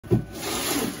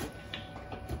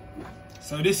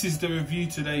So this is the review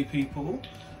today, people.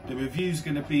 The review is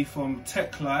going to be from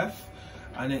TACKLIFE,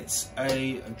 and it's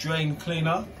a drain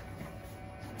cleaner,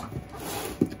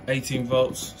 18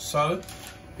 volts. So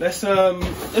let's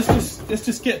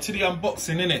just get to the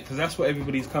unboxing, innit? Because that's what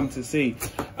everybody's come to see.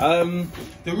 The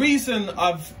reason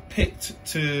I've picked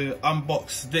to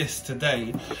unbox this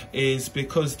today is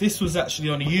because this was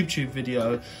actually on a YouTube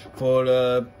video for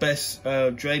the best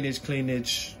drainage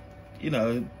cleanage, you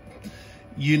know,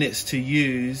 units to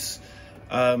use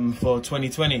for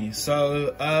 2020.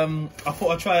 So I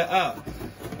thought I'd try it out.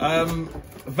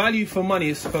 Value for money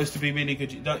is supposed to be really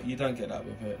good. You don't get that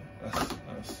with it.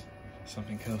 That's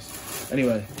something else.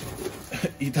 Anyway,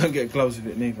 you don't get gloves with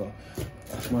it neither.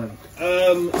 That's mine.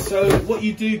 So what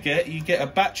you do get, you get a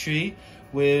battery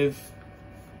with,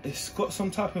 it's got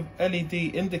some type of LED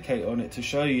indicator on it to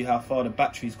show you how far the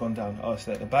battery's gone down. Oh, it's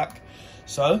at the back.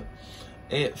 So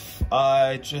if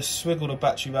I just swiggle the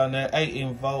battery around there,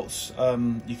 18 volts,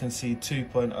 you can see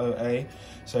 2.0A.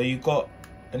 So you've got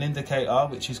an indicator,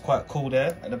 which is quite cool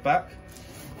there at the back.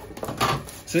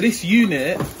 So this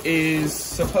unit is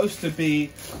supposed to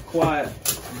be quite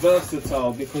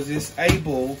versatile because it's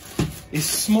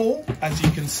small, as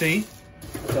you can see.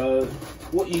 So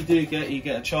what you do get, you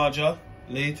get a charger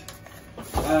lead,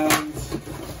 and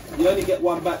you only get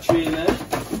one battery in there.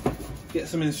 Get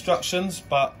some instructions,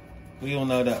 but we all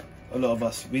know that a lot of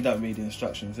us, we don't read the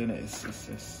instructions, innit?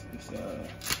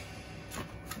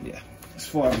 Yeah, it's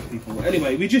for other people.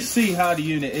 Anyway, we just see how the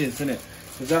unit is, innit?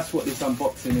 Because that's what this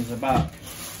unboxing is about.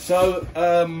 So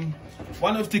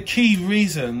one of the key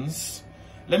reasons,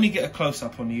 let me get a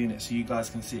close-up on the unit so you guys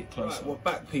can see it closer. Right, we're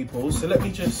back, people. So let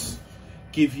me just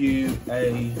give you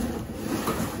a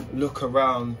look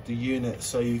around the unit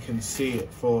so you can see it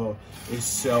for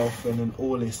itself and in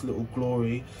all its little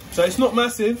glory. So it's not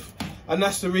massive, and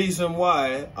that's the reason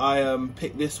why I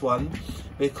picked this one,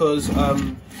 because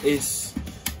it's,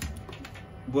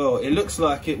 well, it looks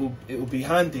like it will be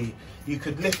handy. You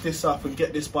could lift this up and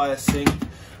get this by a sink,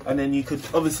 and then you could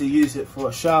obviously use it for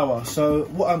a shower. So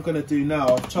what I'm going to do now,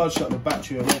 I've charged up the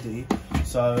battery already,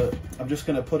 so I'm just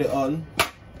going to put it on.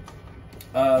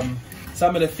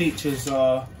 Some of the features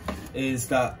is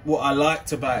that what I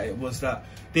liked about it was that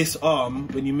this arm,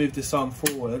 when you move this arm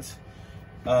forward,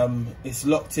 it's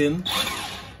locked in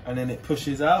and then it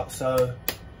pushes out. So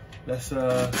let's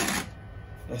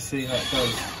see how it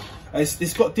goes.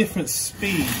 It's got different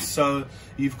speeds, so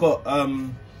you've got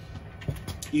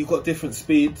different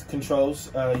speed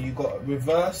controls. You've got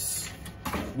reverse,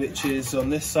 which is on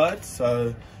this side,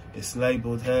 so it's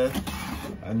labelled here,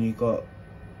 and you've got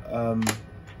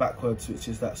backwards, which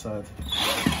is that side.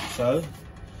 So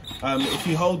if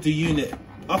you hold the unit,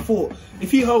 I thought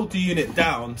if you hold the unit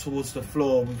down towards the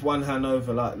floor with one hand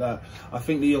over like that, I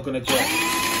think that you're going to get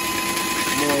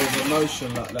more of a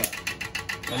motion like that.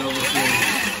 And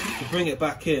obviously to bring it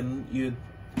back in, you'd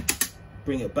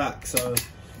bring it back. So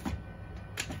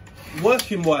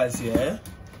working wise, yeah,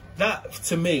 that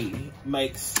to me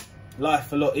makes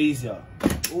life a lot easier.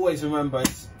 Always remember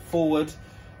it's forward,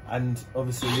 and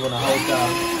obviously you want to hold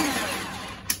down.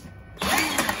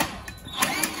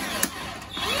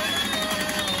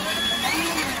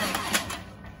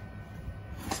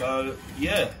 So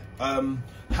yeah,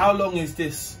 how long is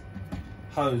this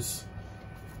hose?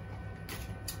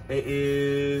 It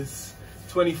is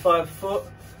 25 foot,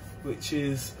 which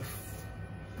is,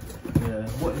 yeah,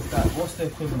 what is that? What's the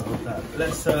equivalent of that?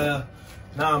 Let's, now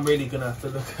I'm really gonna have to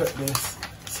look at this.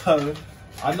 So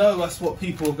I know that's what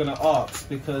people are gonna ask,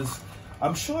 because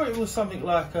I'm sure it was something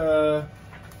like,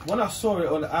 when I saw it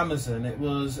on Amazon, it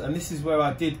was, and this is where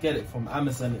I did get it from,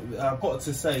 Amazon. I've got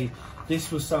to say, this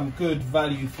was some good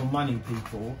value for money,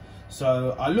 people.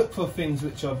 So I look for things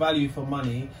which are value for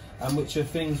money, and which are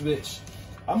things which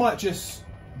I might just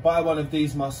buy one of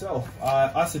these myself.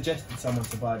 I suggested someone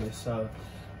to buy this, so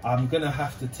I'm gonna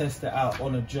have to test it out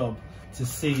on a job to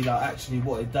see like actually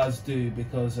what it does do,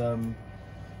 because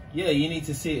yeah, you need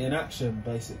to see it in action.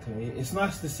 Basically, it's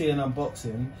nice to see an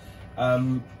unboxing.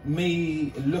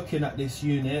 Me looking at this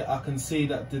unit, I can see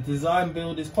that the design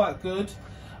build is quite good.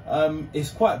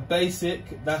 It's quite basic.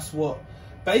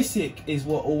 Basic is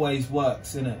what always works,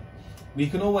 isn't it? We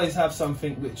can always have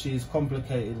something which is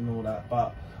complicated and all that,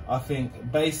 but I think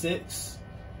basics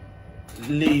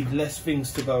leave less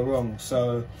things to go wrong.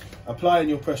 So applying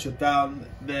your pressure down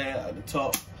there at the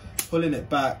top, pulling it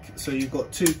back, so you've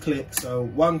got 2 clicks. So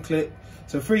 1 click,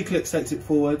 so 3 clicks takes it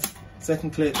forward,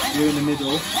 2nd click you're in the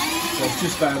middle, so it's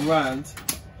just going round,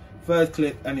 3rd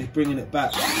click and it's bringing it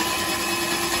back.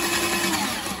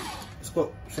 It's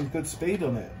got some good speed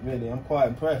on it, really. I'm quite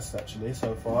impressed actually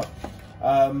so far.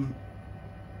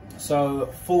 So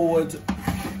forward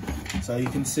so you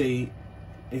can see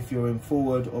if you're in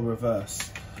forward or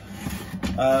reverse.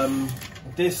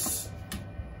 This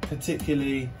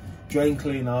particularly drain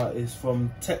cleaner is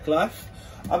from TACKLIFE.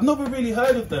 I've never really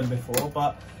heard of them before,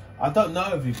 but I don't know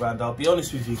every brand, I'll be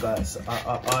honest with you guys.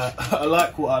 I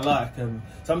like what I like, and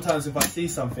sometimes if I see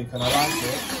something and I like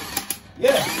it,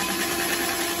 yeah,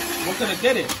 we're gonna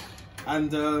get it.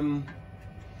 And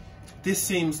this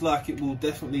seems like it will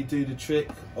definitely do the trick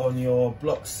on your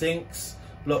block sinks,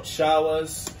 block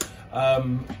showers. I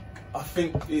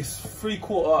think it's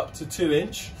 3/4 up to 2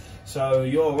 inch, so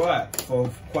you're all right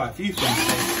for quite a few things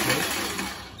basically.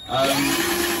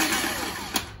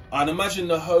 I'd imagine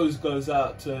the hose goes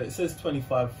out to, it says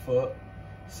 25 foot,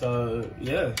 so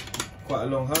yeah, quite a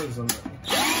long hose on that.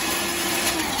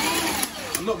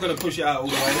 I'm not going to push it out all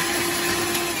the way.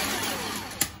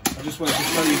 I just wanted to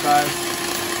show you guys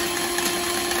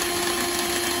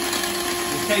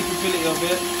the capability of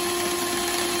it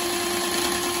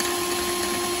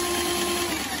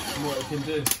and what it can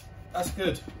do. That's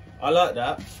good. I like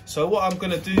that. So what I'm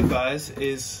going to do, guys,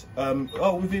 is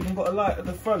oh, we've even got a light at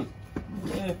the front.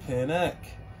 Flipping heck,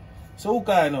 it's all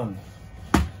going on.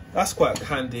 That's quite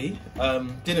handy.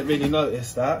 Didn't really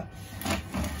notice that,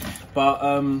 but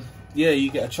yeah,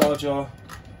 you get a charger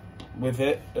with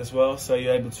it as well, so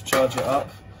you're able to charge it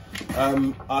up.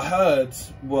 I heard,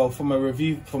 well, from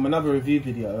another review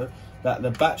video, that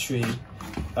the battery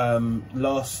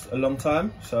lasts a long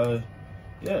time. So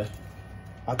yeah,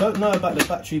 I don't know about the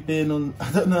battery being on.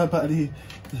 I don't know about the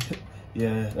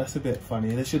yeah, that's a bit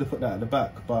funny. They should have put that at the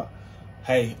back, but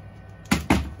hey,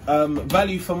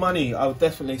 value for money, I would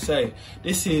definitely say.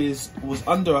 This was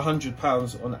under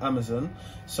 £100 on Amazon,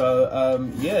 so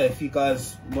yeah, if you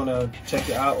guys want to check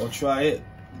it out or try it,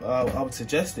 I would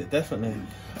suggest it, definitely.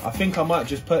 I think I might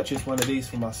just purchase one of these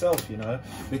for myself, you know,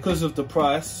 because of the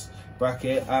price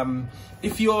bracket.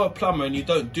 If you're a plumber and you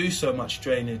don't do so much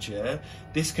drainage, yeah,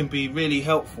 this can be really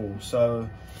helpful. So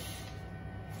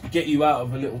get you out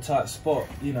of a little tight spot,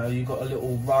 you know, you got a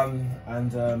little run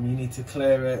and you need to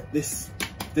clear it. This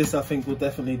I think will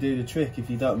definitely do the trick if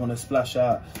you don't want to splash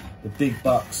out the big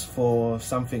bucks for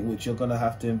something which you're going to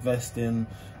have to invest in,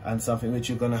 and something which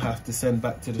you're going to have to send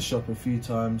back to the shop a few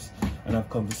times and have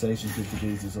conversations with the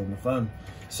geezers on the phone.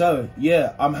 So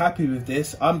yeah, I'm happy with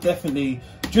this. I'm definitely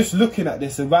just looking at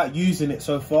this and without using it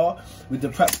so far, with the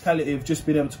practicality of just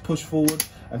being able to push forward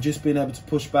and just being able to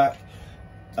push back,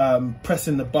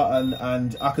 pressing the button,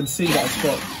 and I can see that it's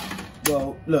got,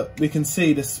 well, look, we can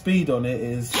see the speed on it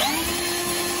is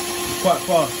quite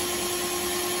fast.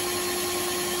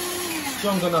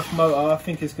 Strong enough motor. I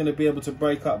think it's going to be able to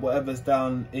break up whatever's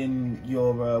down in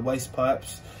your waste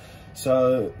pipes.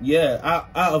 So yeah,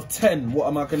 out of 10, what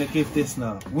am I going to give this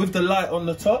now? With the light on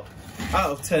the top,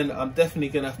 out of 10, I'm definitely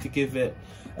going to have to give it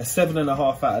a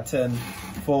 7.5 out of 10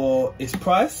 for its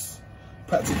price,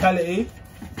 practicality.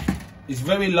 It's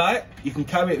very light, you can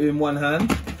carry it in one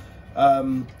hand.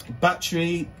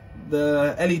 Battery,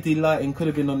 the LED lighting could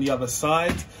have been on the other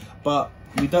side, but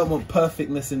we don't want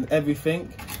perfectness in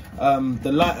everything.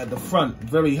 The light at the front,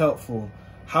 very helpful.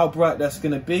 How bright that's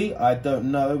going to be, I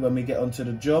don't know. When we get onto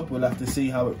the job, we'll have to see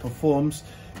how it performs.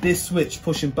 This switch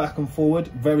pushing back and forward,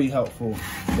 very helpful,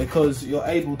 because you're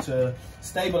able to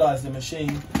stabilize the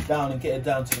machine down and get it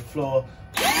down to the floor,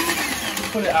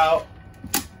 pull it out,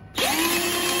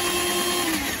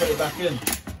 put it back in.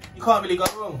 You can't really go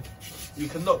wrong. You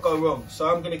cannot go wrong. So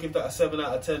I'm going to give that a 7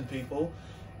 out of 10, people.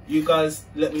 You guys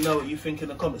let me know what you think in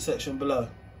the comment section below.